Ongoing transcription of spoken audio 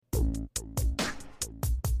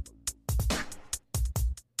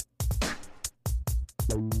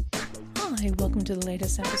Hi, welcome to the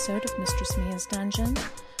latest episode of Mistress Mia's Dungeon.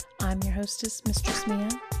 I'm your hostess, Mistress Mia,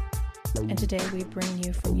 and today we bring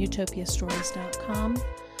you from utopiastories.com,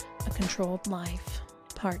 A Controlled Life,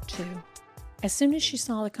 Part 2. As soon as she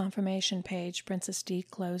saw the confirmation page, Princess D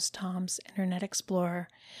closed Tom's Internet Explorer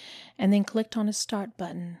and then clicked on his start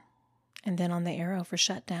button and then on the arrow for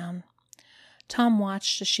shutdown. Tom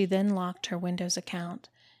watched as she then locked her Windows account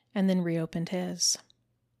and then reopened his.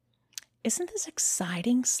 "Isn't this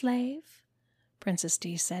exciting, slave?" Princess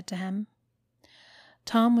D said to him.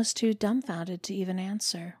 Tom was too dumbfounded to even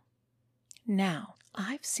answer. "Now,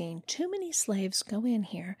 I've seen too many slaves go in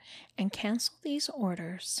here and cancel these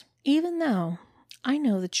orders. Even though I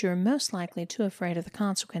know that you're most likely too afraid of the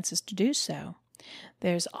consequences to do so,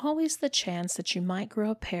 there's always the chance that you might grow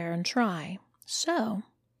a pair and try. So,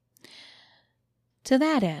 to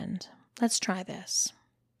that end, let's try this."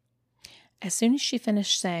 As soon as she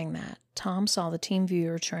finished saying that, Tom saw the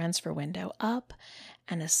Teamviewer transfer window up,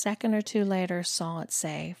 and a second or two later saw it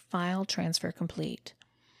say, "File Transfer Complete."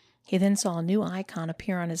 He then saw a new icon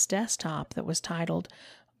appear on his desktop that was titled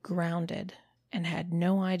Grounded, and had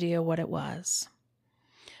no idea what it was.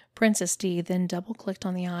 Princess D then double-clicked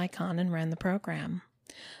on the icon and ran the program.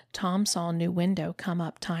 Tom saw a new window come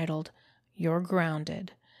up titled You're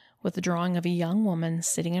Grounded, with a drawing of a young woman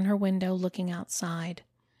sitting in her window looking outside.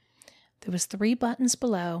 There was 3 buttons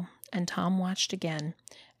below, and Tom watched again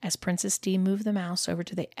as Princess D moved the mouse over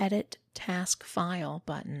to the Edit Task File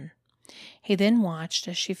button. He then watched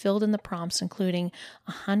as she filled in the prompts, including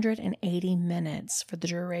 180 minutes for the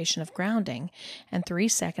duration of grounding and 3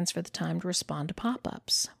 seconds for the time to respond to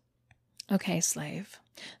pop-ups. "Okay, slave,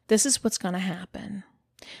 this is what's going to happen.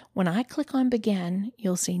 When I click on Begin,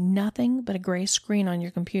 you'll see nothing but a gray screen on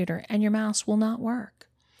your computer, and your mouse will not work.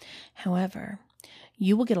 However,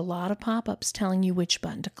 you will get a lot of pop-ups telling you which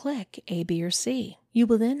button to click, A, B, or C. You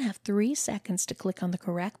will then have 3 seconds to click on the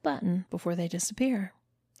correct button before they disappear.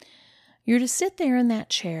 You're to sit there in that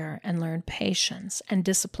chair and learn patience and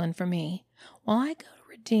discipline from me while I go to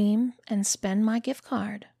redeem and spend my gift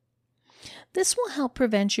card. This will help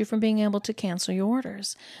prevent you from being able to cancel your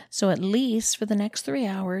orders, so at least for the next 3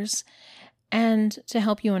 hours, and to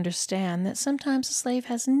help you understand that sometimes a slave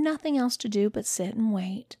has nothing else to do but sit and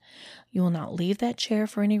wait. You will not leave that chair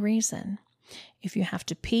for any reason. If you have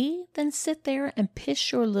to pee, then sit there and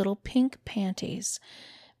piss your little pink panties,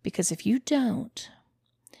 because if you don't,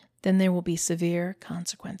 then there will be severe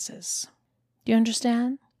consequences. Do you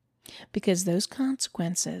understand? Because those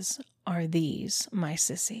consequences are these, my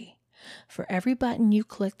sissy. For every button you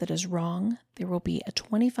click that is wrong, there will be a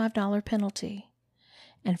 $25 penalty.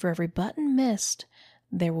 And for every button missed,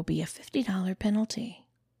 there will be a $50 penalty.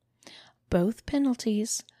 Both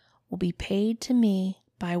penalties will be paid to me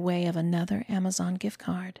by way of another Amazon gift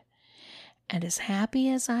card. And as happy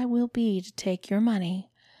as I will be to take your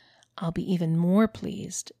money, I'll be even more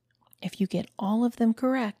pleased if you get all of them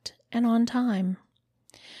correct and on time.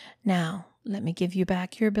 Now, let me give you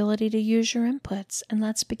back your ability to use your inputs, and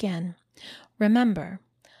let's begin. Remember,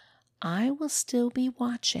 I will still be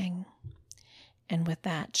watching." And with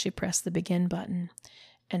that, she pressed the Begin button,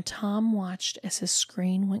 and Tom watched as his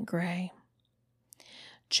screen went gray.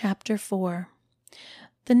 Chapter 4.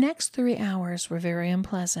 The next 3 hours were very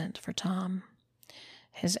unpleasant for Tom.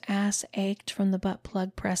 His ass ached from the butt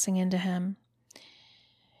plug pressing into him.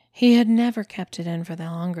 He had never kept it in for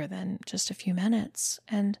longer than just a few minutes,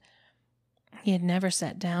 and he had never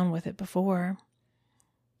sat down with it before,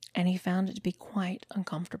 and he found it to be quite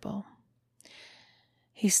uncomfortable.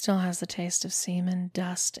 He still has the taste of semen,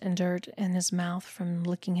 dust, and dirt in his mouth from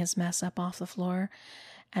licking his mess up off the floor,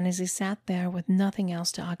 and as he sat there with nothing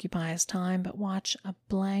else to occupy his time but watch a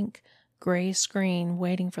blank, gray screen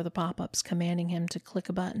waiting for the pop-ups commanding him to click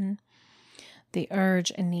a button, the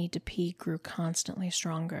urge and need to pee grew constantly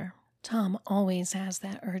stronger. Tom always has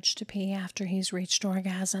that urge to pee after he's reached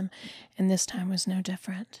orgasm, and this time was no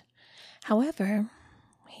different. However,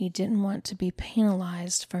 he didn't want to be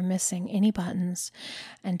penalized for missing any buttons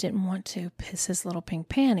and didn't want to piss his little pink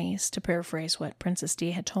panties, to paraphrase what Princess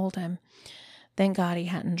D had told him. Thank God he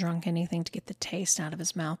hadn't drunk anything to get the taste out of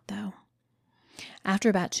his mouth, though. After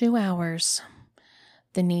about 2 hours,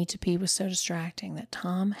 the need to pee was so distracting that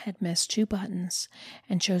Tom had missed 2 buttons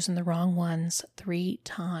and chosen the wrong ones 3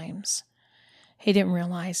 times. He didn't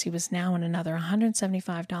realize he was now in another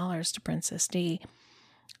 $175 to Princess D,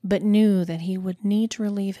 but knew that he would need to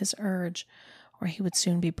relieve his urge or he would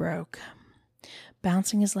soon be broke.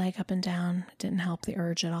 Bouncing his leg up and down didn't help the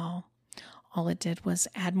urge at all. All it did was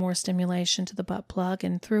add more stimulation to the butt plug,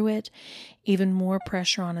 and through it, even more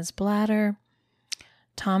pressure on his bladder.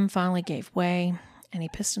 Tom finally gave way, and he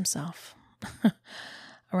pissed himself.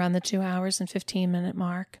 Around the 2 hours and 15-minute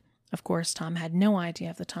mark, of course, Tom had no idea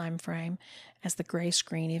of the time frame, as the gray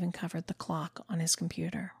screen even covered the clock on his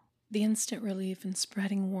computer. The instant relief and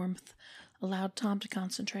spreading warmth allowed Tom to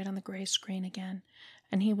concentrate on the gray screen again,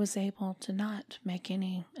 and he was able to not make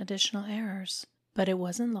any additional errors. But it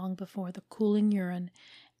wasn't long before the cooling urine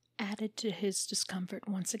added to his discomfort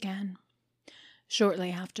once again.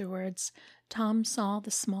 Shortly afterwards, Tom saw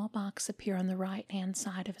the small box appear on the right-hand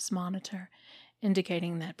side of his monitor,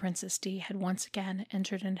 indicating that Princess D had once again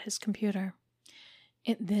entered into his computer.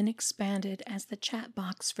 It then expanded as the chat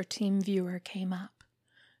box for Teamviewer came up.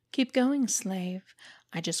 "Keep going, slave.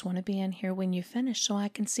 I just want to be in here when you finish so I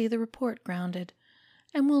can see the report grounded,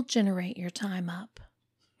 and we'll generate your time up."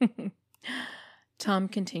 Tom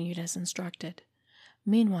continued as instructed.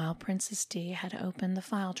 Meanwhile, Princess D had opened the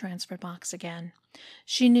file transfer box again.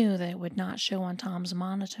 She knew that it would not show on Tom's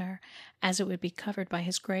monitor, as it would be covered by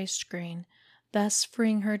his gray screen, thus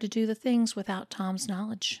freeing her to do the things without Tom's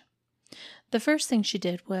knowledge. The first thing she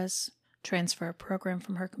did was transfer a program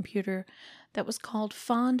from her computer that was called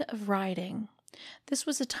Fond of Writing. This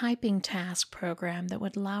was a typing task program that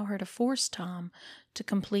would allow her to force Tom to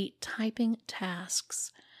complete typing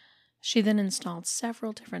tasks. She then installed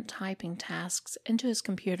several different typing tasks into his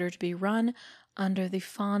computer to be run under the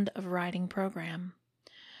Fond of Writing program.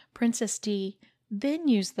 Princess D then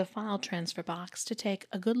used the file transfer box to take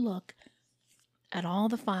a good look at all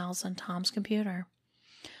the files on Tom's computer.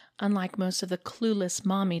 Unlike most of the clueless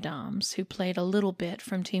mommy-doms who played a little bit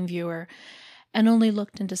from Teamviewer and only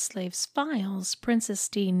looked into slaves' files, Princess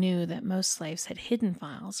D knew that most slaves had hidden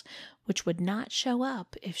files which would not show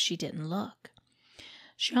up if she didn't look.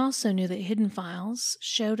 She also knew that hidden files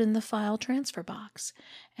showed in the file transfer box.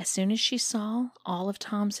 As soon as she saw all of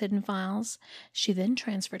Tom's hidden files, she then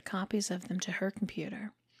transferred copies of them to her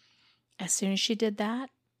computer. As soon as she did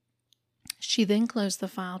that, she then closed the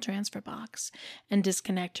file transfer box and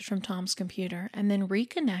disconnected from Tom's computer and then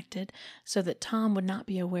reconnected so that Tom would not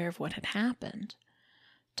be aware of what had happened.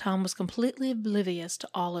 Tom was completely oblivious to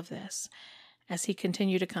all of this as he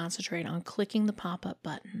continued to concentrate on clicking the pop-up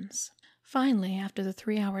buttons. Finally, after the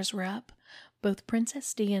 3 hours were up, both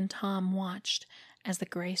Princess D and Tom watched as the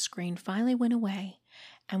gray screen finally went away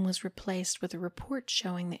and was replaced with a report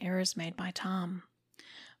showing the errors made by Tom.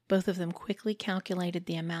 Both of them quickly calculated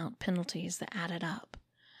the amount penalties that added up.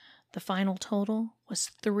 The final total was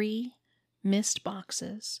 3 missed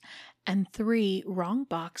boxes and 3 wrong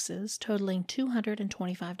boxes, totaling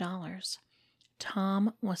 $225.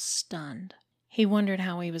 Tom was stunned. He wondered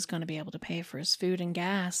how he was going to be able to pay for his food and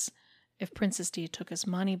gas if Princess D took his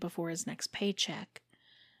money before his next paycheck.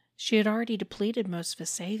 She had already depleted most of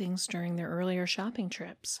his savings during their earlier shopping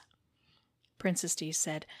trips. Princess D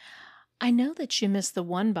said, "I know that you missed the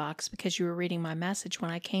 1 box because you were reading my message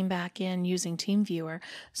when I came back in using Teamviewer,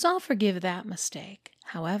 so I'll forgive that mistake.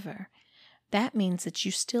 However, that means that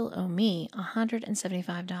you still owe me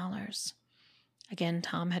 $175. Again,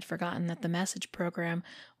 Tom had forgotten that the message program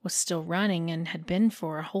was still running and had been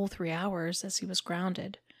for a whole 3 hours as he was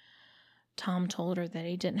grounded. Tom told her that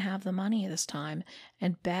he didn't have the money this time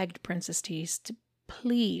and begged Princess D to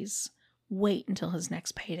please wait until his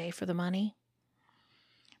next payday for the money.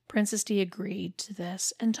 Princess D agreed to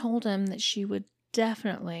this and told him that she would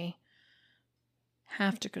definitely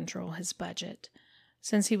have to control his budget,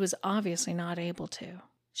 since he was obviously not able to.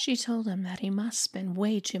 She told him that he must spend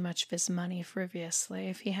way too much of his money frivolously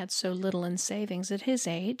if he had so little in savings at his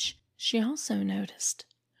age. She also noticed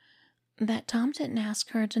that Tom didn't ask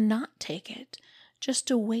her to not take it, just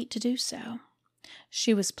to wait to do so.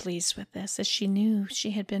 She was pleased with this, as she knew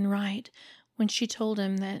she had been right when she told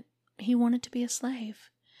him that he wanted to be a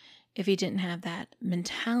slave. If he didn't have that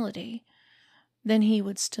mentality, then he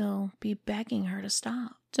would still be begging her to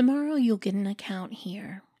stop. Tomorrow you'll get an account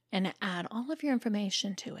here and add all of your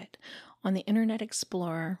information to it on the Internet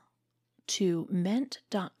Explorer to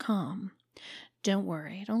mint.com. Don't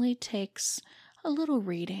worry, it only takes a little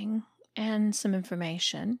reading and some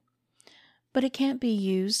information, but it can't be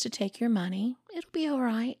used to take your money. It'll be all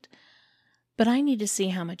right. But I need to see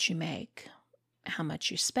how much you make, how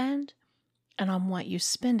much you spend, and on what you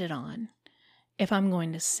spend it on, if I'm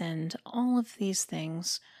going to send all of these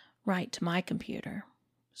things right to my computer,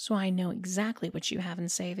 so I know exactly what you have in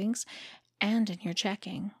savings and in your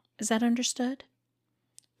checking. Is that understood?"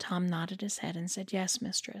 Tom nodded his head and said, "Yes,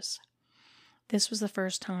 mistress." This was the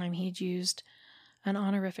first time he'd used an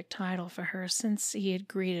honorific title for her since he had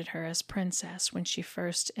greeted her as princess when she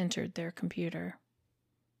first entered their computer.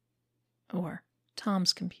 Or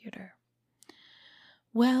Tom's computer.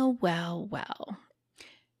 "Well, well, well.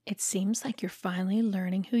 It seems like you're finally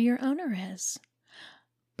learning who your owner is.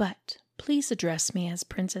 But Please address me as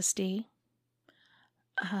Princess D."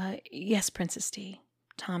 Yes, Princess D,"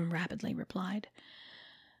 Tom rapidly replied.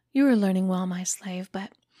 "You are learning well, my slave,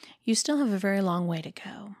 but you still have a very long way to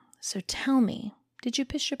go. So tell me, did you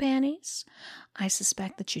piss your panties? I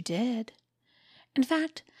suspect that you did. In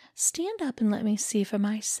fact, stand up and let me see for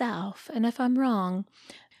myself, and if I'm wrong,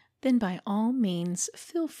 then by all means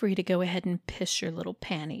feel free to go ahead and piss your little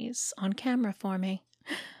panties on camera for me."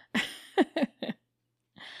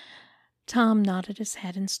 Tom nodded his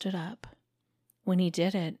head and stood up. When he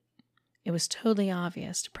did it, it was totally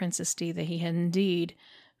obvious to Princess D that he had indeed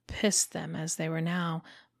pissed them, as they were now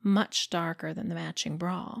much darker than the matching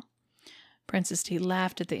bra. Princess D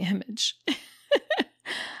laughed at the image.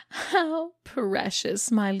 "How precious,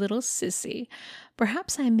 my little sissy.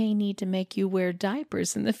 Perhaps I may need to make you wear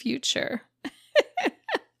diapers in the future."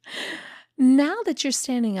 "Now that you're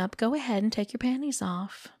standing up, go ahead and take your panties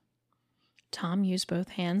off." Tom used both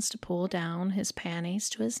hands to pull down his panties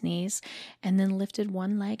to his knees and then lifted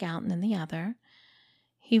one leg out and then the other.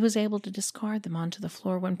 He was able to discard them onto the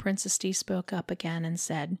floor when Princess D spoke up again and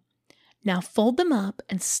said, "Now fold them up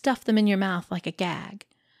and stuff them in your mouth like a gag.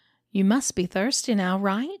 You must be thirsty now,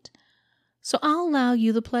 right? So I'll allow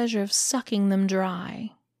you the pleasure of sucking them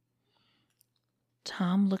dry."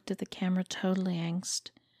 Tom looked at the camera totally angst.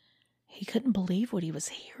 He couldn't believe what he was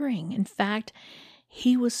hearing. In fact,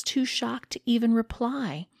 he was too shocked to even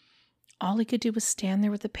reply. All he could do was stand there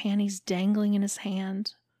with the panties dangling in his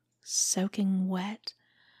hand, soaking wet.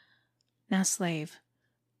 "Now, slave,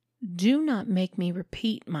 do not make me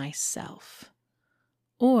repeat myself.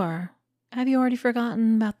 Or have you already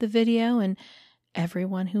forgotten about the video and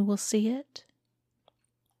everyone who will see it?"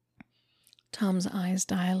 Tom's eyes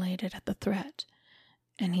dilated at the threat,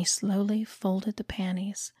 and he slowly folded the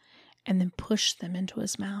panties and then pushed them into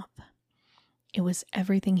his mouth. It was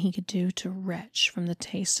everything he could do to retch from the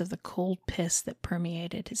taste of the cold piss that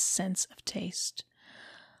permeated his sense of taste.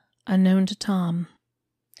 Unknown to Tom,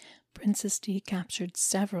 Princess D captured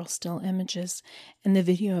several still images and the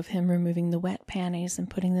video of him removing the wet panties and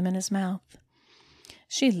putting them in his mouth.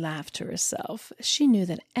 She laughed to herself. She knew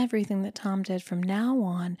that everything that Tom did from now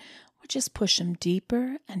on would just push him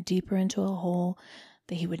deeper and deeper into a hole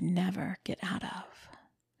that he would never get out of.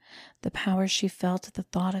 The power she felt at the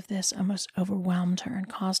thought of this almost overwhelmed her and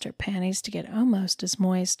caused her panties to get almost as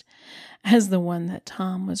moist as the one that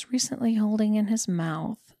Tom was recently holding in his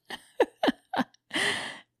mouth.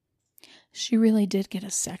 She really did get a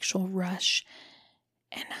sexual rush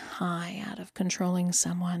and high out of controlling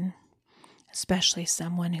someone, especially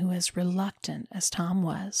someone who as reluctant as Tom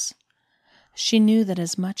was. She knew that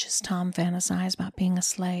as much as Tom fantasized about being a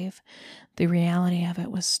slave, the reality of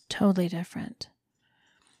it was totally different.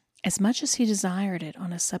 As much as he desired it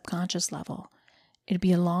on a subconscious level, it'd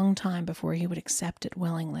be a long time before he would accept it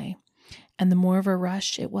willingly. And the more of a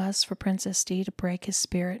rush it was for Princess D to break his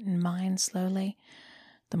spirit and mind slowly,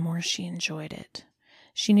 the more she enjoyed it.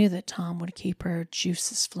 She knew that Tom would keep her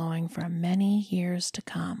juices flowing for many years to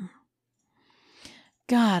come.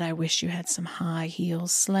 "God, I wish you had some high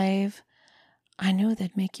heels, slave. I know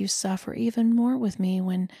they'd make you suffer even more with me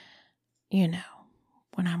when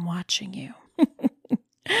I'm watching you."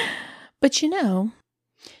 But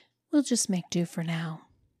we'll just make do for now.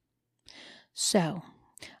 So,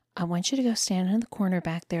 I want you to go stand in the corner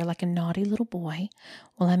back there like a naughty little boy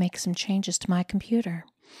while I make some changes to my computer.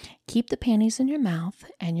 Keep the panties in your mouth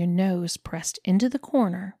and your nose pressed into the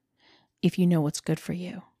corner if you know what's good for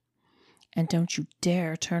you. And don't you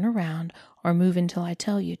dare turn around or move until I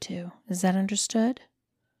tell you to. Is that understood?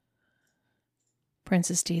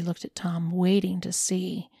 Princess D looked at Tom, waiting to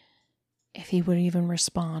see if he would even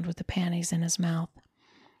respond with the panties in his mouth.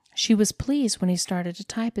 She was pleased when he started to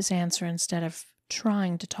type his answer instead of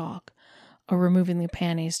trying to talk or removing the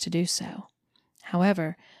panties to do so.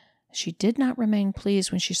 However, she did not remain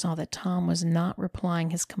pleased when she saw that Tom was not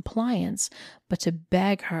replying his compliance, but to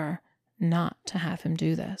beg her not to have him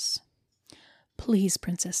do this. "Please,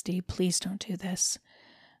 Princess D, please don't do this.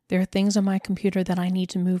 There are things on my computer that I need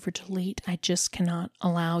to move or delete. I just cannot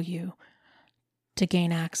allow you to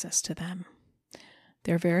gain access to them.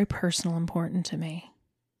 They're very personal and important to me."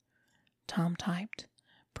 Tom typed.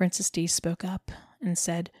 Princess D spoke up and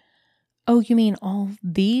said, "Oh, you mean all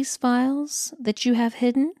these files that you have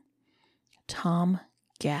hidden?" Tom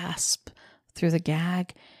gasped through the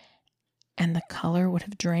gag, and the color would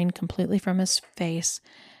have drained completely from his face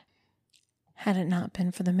had it not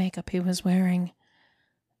been for the makeup he was wearing.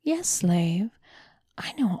 "Yes, slave,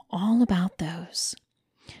 I know all about those.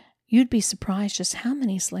 You'd be surprised just how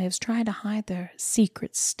many slaves try to hide their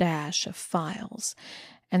secret stash of files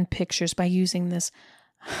and pictures by using this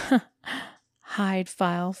hide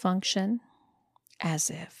file function. As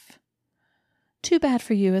if. Too bad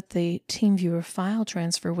for you at the Teamviewer file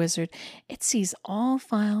transfer wizard. It sees all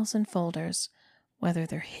files and folders, whether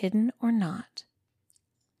they're hidden or not.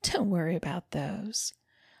 Don't worry about those.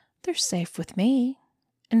 They're safe with me.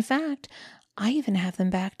 In fact, I even have them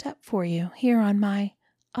backed up for you here on my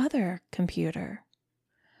other computer.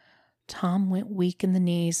 Tom went weak in the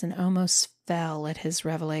knees and almost fell at his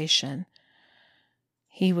revelation.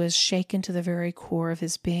 He was shaken to the very core of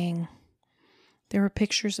his being. There were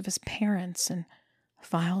pictures of his parents and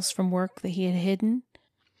files from work that he had hidden.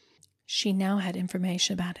 She now had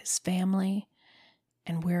information about his family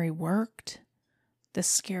and where he worked. This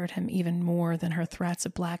scared him even more than her threats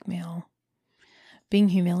of blackmail. Being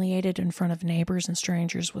humiliated in front of neighbors and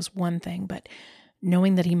strangers was one thing, but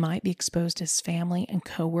knowing that he might be exposed to his family and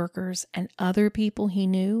coworkers and other people he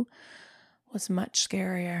knew was much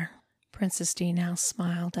scarier. Princess D now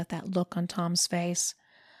smiled at that look on Tom's face.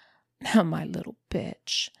 Now, my little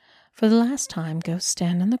bitch, for the last time, go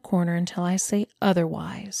stand in the corner until I say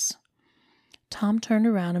otherwise. Tom turned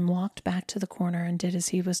around and walked back to the corner and did as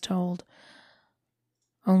he was told.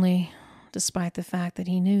 Only, despite the fact that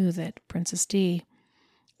he knew that Princess D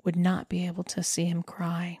would not be able to see him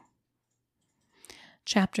cry.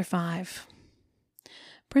 Chapter 5.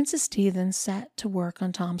 Princess D then set to work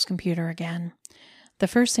on Tom's computer again. The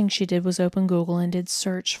first thing she did was open Google and did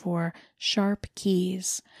search for sharp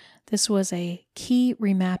keys. This was a key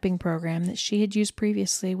remapping program that she had used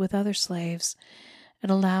previously with other slaves. It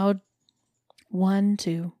allowed one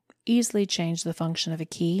to easily change the function of a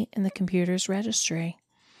key in the computer's registry.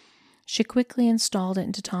 She quickly installed it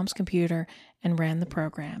into Tom's computer and ran the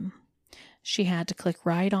program. She had to click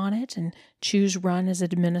right on it and choose Run as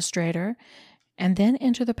administrator, and then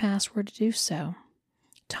enter the password to do so.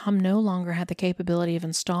 Tom no longer had the capability of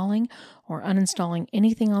installing or uninstalling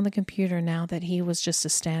anything on the computer now that he was just a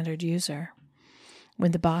standard user.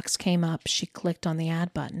 When the box came up, she clicked on the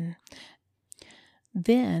Add button.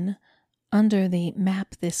 Then, under the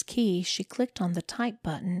Map This Key, she clicked on the Type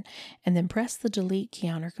button and then pressed the Delete key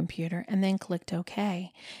on her computer and then clicked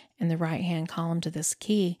OK. In the right-hand column to this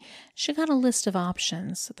key, she got a list of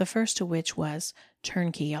options, the first of which was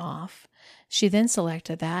Turn Key Off. She then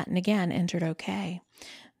selected that and again entered OK.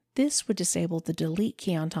 This would disable the delete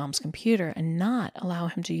key on Tom's computer and not allow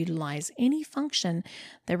him to utilize any function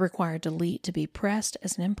that required delete to be pressed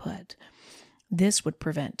as an input. This would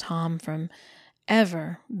prevent Tom from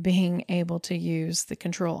ever being able to use the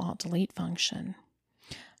Control-Alt-Delete function.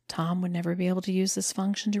 Tom would never be able to use this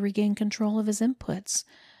function to regain control of his inputs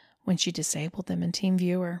when she disabled them in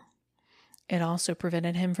Teamviewer. It also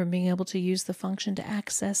prevented him from being able to use the function to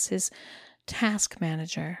access his task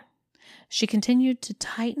manager. She continued to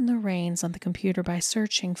tighten the reins on the computer by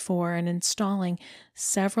searching for and installing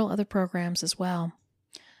several other programs as well.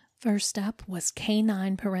 First up was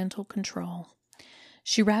K9 Parental Control.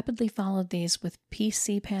 She rapidly followed these with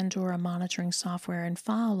PC Pandora monitoring software and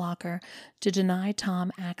File Locker to deny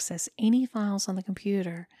Tom access any files on the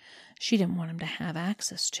computer she didn't want him to have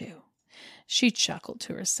access to. She chuckled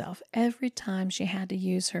to herself every time she had to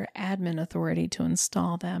use her admin authority to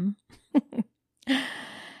install them.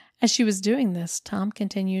 As she was doing this, Tom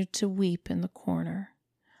continued to weep in the corner.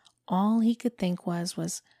 All he could think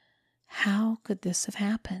was, how could this have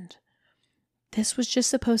happened? This was just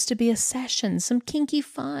supposed to be a session, some kinky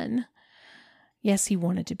fun. Yes, he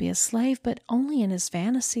wanted to be a slave, but only in his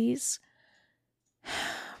fantasies.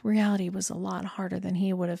 Reality was a lot harder than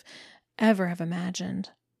he would have ever have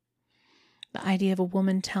imagined. The idea of a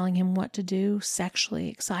woman telling him what to do sexually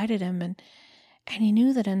excited him, and he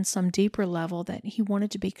knew that in some deeper level that he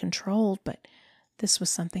wanted to be controlled, but this was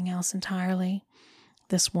something else entirely.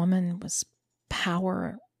 This woman was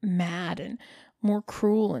power mad and more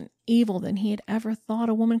cruel and evil than he had ever thought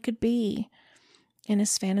a woman could be. In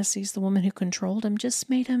his fantasies, the woman who controlled him just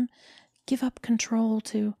made him give up control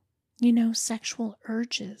to, sexual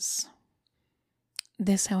urges.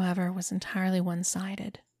 This, however, was entirely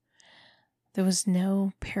one-sided. There was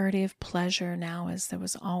no parity of pleasure now, as there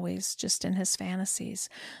was always just in his fantasies.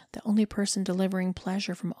 The only person delivering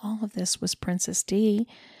pleasure from all of this was Princess D,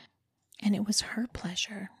 and it was her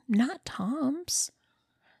pleasure, not Tom's.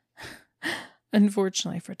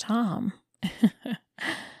 Unfortunately for Tom,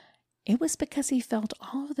 it was because he felt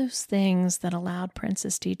all of those things that allowed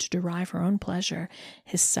Princess D to derive her own pleasure.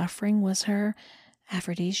 His suffering was her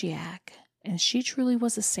aphrodisiac, and she truly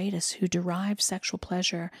was a sadist who derived sexual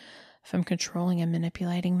pleasure from controlling and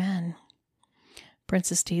manipulating men.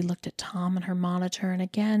 Princess D looked at Tom and her monitor and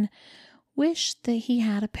again wished that he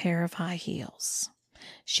had a pair of high heels.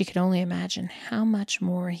 She could only imagine how much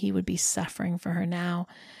more he would be suffering for her now,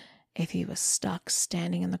 if he was stuck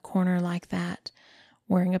standing in the corner like that,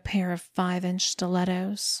 wearing a pair of 5-inch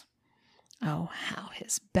stilettos. Oh, how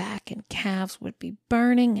his back and calves would be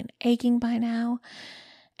burning and aching by now,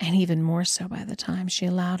 and even more so by the time she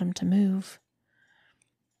allowed him to move.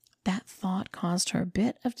 That thought caused her a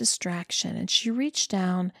bit of distraction, and she reached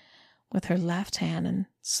down with her left hand and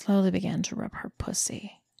slowly began to rub her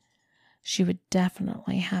pussy. She would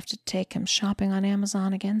definitely have to take him shopping on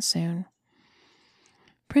Amazon again soon.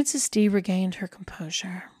 Princess D regained her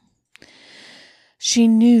composure. She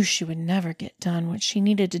knew she would never get done what she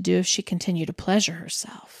needed to do if she continued to pleasure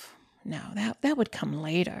herself. No, that would come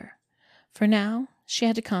later. For now, she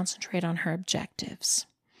had to concentrate on her objectives.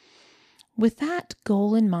 With that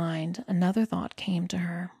goal in mind, another thought came to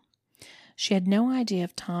her. She had no idea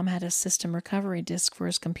if Tom had a system recovery disk for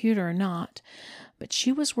his computer or not, but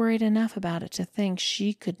she was worried enough about it to think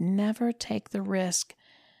she could never take the risk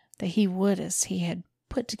that he would, as he had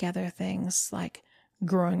put together things like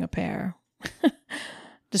growing a pair,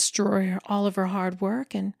 destroy all of her hard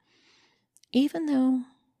work. And even though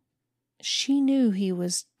she knew he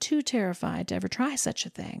was too terrified to ever try such a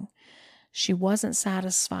thing, she wasn't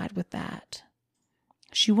satisfied with that.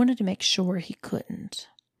 She wanted to make sure he couldn't.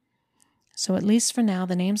 So at least for now,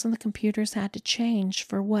 the names on the computers had to change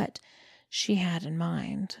for what she had in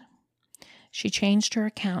mind. She changed her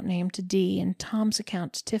account name to D and Tom's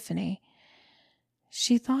account to Tiffany.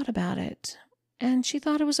 She thought about it, and she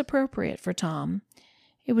thought it was appropriate for Tom.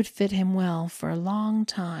 It would fit him well for a long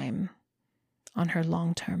time on her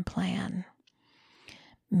long-term plan.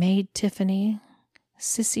 Maid Tiffany,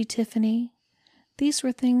 Sissy Tiffany, these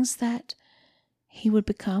were things that he would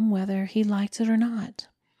become whether he liked it or not.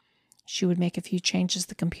 She would make a few changes to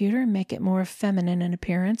the computer and make it more feminine in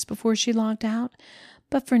appearance before she logged out,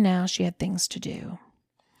 but for now she had things to do.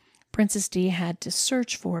 Princess D had to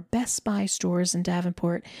search for Best Buy stores in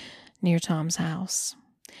Davenport near Tom's house.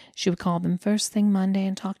 She would call them first thing Monday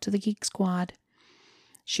and talk to the Geek Squad.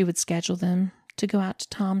 She would schedule them to go out to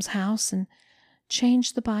Tom's house and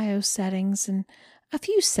change the BIOS settings and a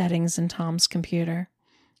few settings in Tom's computer.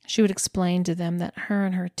 She would explain to them that her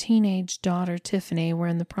and her teenage daughter Tiffany were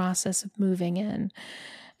in the process of moving in,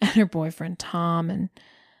 and her boyfriend Tom, and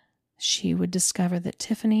she would discover that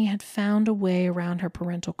Tiffany had found a way around her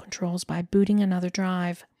parental controls by booting another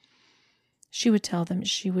drive. She would tell them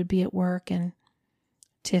she would be at work and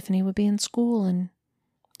Tiffany would be in school and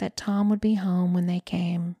that Tom would be home when they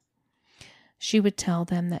came. She would tell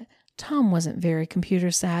them that Tom wasn't very computer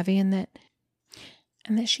savvy and that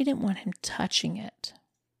she didn't want him touching it.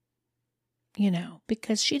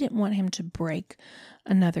 Because she didn't want him to break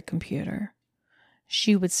another computer.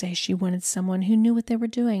 She would say she wanted someone who knew what they were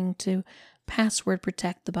doing to password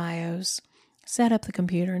protect the BIOS, set up the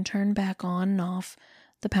computer and turn back on and off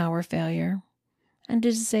the power failure, and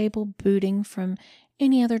to disable booting from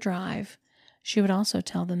any other drive. She would also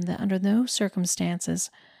tell them that under no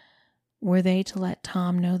circumstances were they to let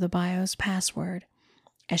Tom know the BIOS password,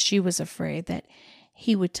 as she was afraid that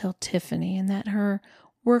he would tell Tiffany and that her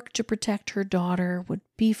work to protect her daughter would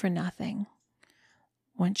be for nothing.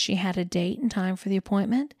 Once she had a date and time for the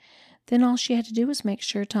appointment, then all she had to do was make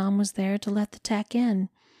sure Tom was there to let the tech in,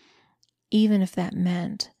 even if that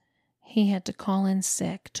meant he had to call in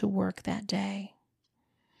sick to work that day.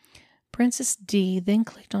 Princess D then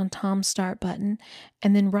clicked on Tom's Start button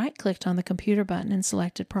and then right-clicked on the computer button and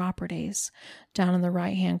selected Properties. Down in the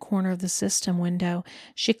right-hand corner of the System window,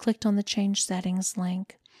 she clicked on the Change Settings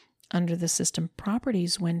link. Under the System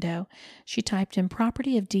Properties window, she typed in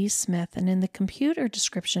Property of D. Smith, and in the computer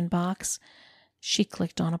description box, she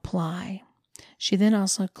clicked on Apply. She then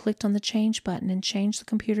also clicked on the Change button and changed the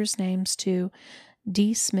computer's names to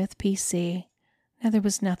D. Smith PC. Now there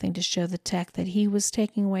was nothing to show the tech that he was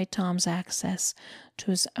taking away Tom's access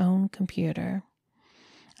to his own computer.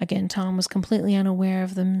 Again, Tom was completely unaware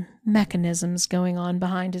of the mechanisms going on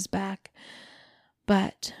behind his back,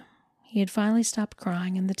 but he had finally stopped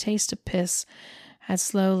crying, and the taste of piss had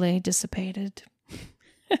slowly dissipated.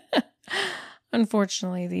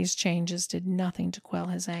 Unfortunately, these changes did nothing to quell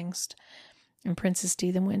his angst, and Princess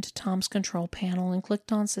D then went to Tom's control panel and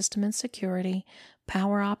clicked on System and Security,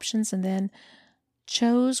 Power Options, and then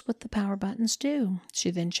chose what the power buttons do.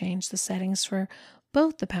 She then changed the settings for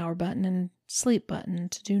both the power button and sleep button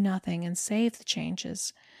to do nothing and save the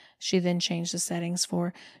changes. She then changed the settings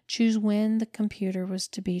for choose when the computer was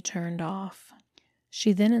to be turned off.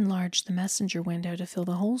 She then enlarged the messenger window to fill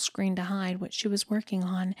the whole screen to hide what she was working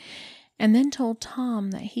on, and then told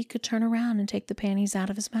Tom that he could turn around and take the panties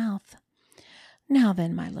out of his mouth. Now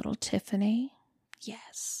then, my little Tiffany.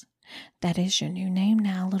 Yes, that is your new name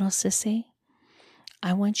now, little sissy.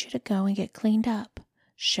 I want you to go and get cleaned up,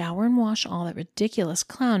 shower and wash all that ridiculous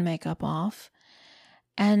clown makeup off,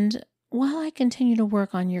 and while I continue to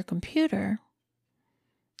work on your computer...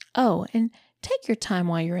 Oh, and take your time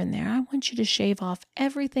while you're in there. I want you to shave off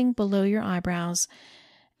everything below your eyebrows,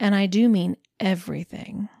 and I do mean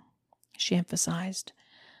everything," she emphasized.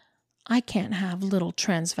 "I can't have little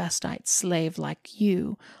transvestite slave like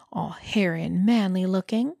you, all hairy and manly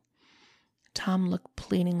looking." Tom looked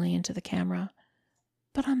pleadingly into the camera.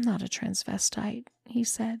 "But I'm not a transvestite," he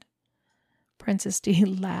said. Princess D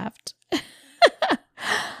laughed.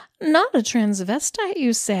 "Not a transvestite,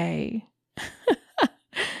 you say?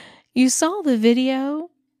 You saw the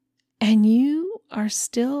video, and you are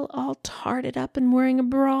still all tarted up and wearing a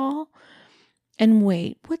bra? And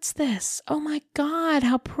wait, what's this? Oh my God,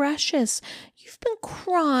 how precious. You've been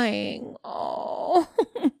crying. Oh,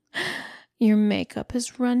 your makeup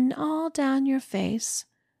has run all down your face.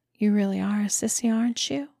 You really are a sissy, aren't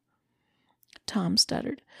you?" Tom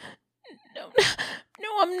stuttered. No,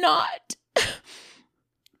 I'm not."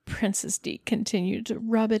 Princess D continued to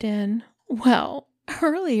rub it in. "Well,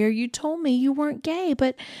 earlier you told me you weren't gay,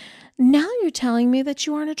 but now you're telling me that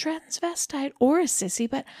you aren't a transvestite or a sissy,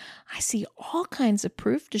 but I see all kinds of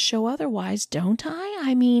proof to show otherwise, don't I?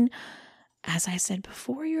 I mean, as I said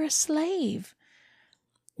before, you're a slave.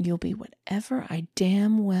 You'll be whatever I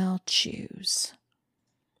damn well choose."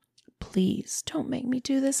 "Please, don't make me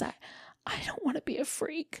do this. I don't want to be a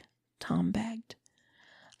freak," Tom begged.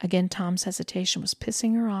 Again, Tom's hesitation was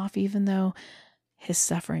pissing her off, even though his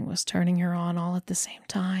suffering was turning her on all at the same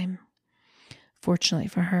time. Fortunately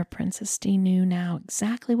for her, Princess D knew now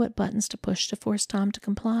exactly what buttons to push to force Tom to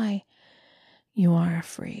comply. "You are a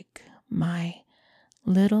freak, my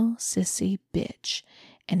little sissy bitch,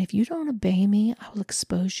 and if you don't obey me, I will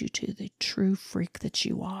expose you to the true freak that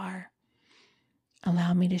you are.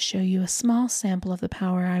 Allow me to show you a small sample of the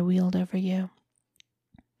power I wield over you."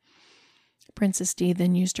 Princess D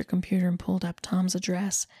then used her computer and pulled up Tom's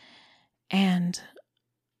address and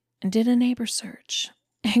did a neighbor search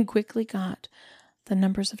and quickly got the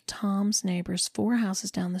numbers of Tom's neighbors 4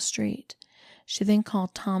 houses down the street. She then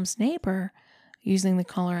called Tom's neighbor using the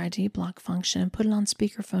caller ID block function and put it on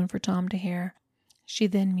speakerphone for Tom to hear. She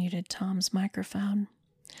then muted Tom's microphone.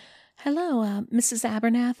 "Hello, Mrs.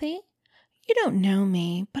 Abernathy? You don't know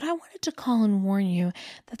me, but I wanted to call and warn you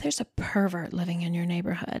that there's a pervert living in your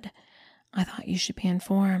neighborhood. I thought you should be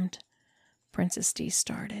informed." Princess D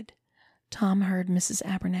started. Tom heard Mrs.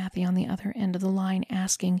 Abernathy on the other end of the line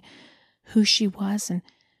asking who she was and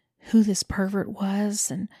who this pervert was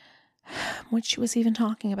and what she was even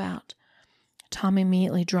talking about. Tom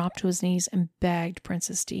immediately dropped to his knees and begged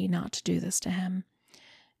Princess D not to do this to him.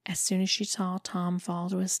 As soon as she saw Tom fall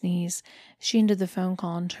to his knees, she ended the phone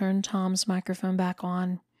call and turned Tom's microphone back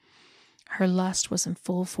on. Her lust was in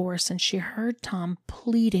full force, and she heard Tom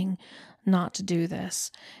pleading not to do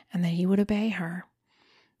this and that he would obey her.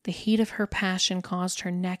 The heat of her passion caused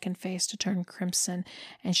her neck and face to turn crimson,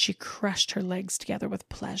 and she crushed her legs together with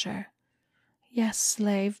pleasure. "Yes,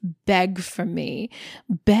 slave, beg for me.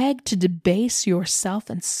 Beg to debase yourself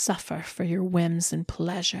and suffer for your whims and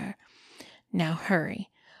pleasure. Now hurry.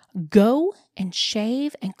 Go and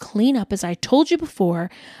shave and clean up as I told you before.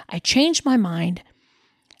 I changed my mind.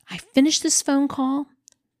 I finished this phone call,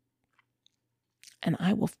 and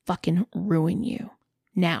I will fucking ruin you.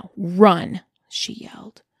 Now run," she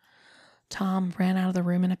yelled. Tom ran out of the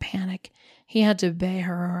room in a panic. He had to obey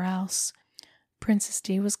her or else. Princess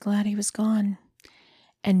D was glad he was gone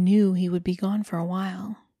and knew he would be gone for a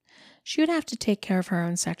while. She would have to take care of her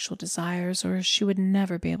own sexual desires, or she would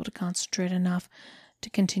never be able to concentrate enough to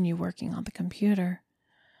continue working on the computer.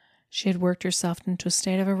 She had worked herself into a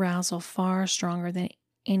state of arousal far stronger than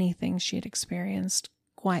anything she had experienced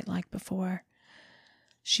quite like before.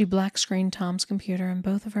 She black-screened Tom's computer, and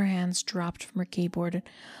both of her hands dropped from her keyboard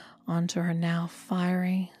onto her now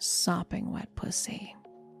fiery, sopping wet pussy.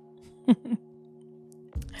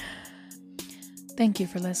 Thank you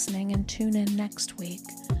for listening, and tune in next week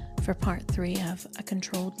for part 3 of A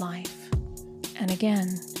Controlled Life. And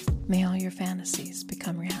again, may all your fantasies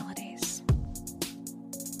become reality.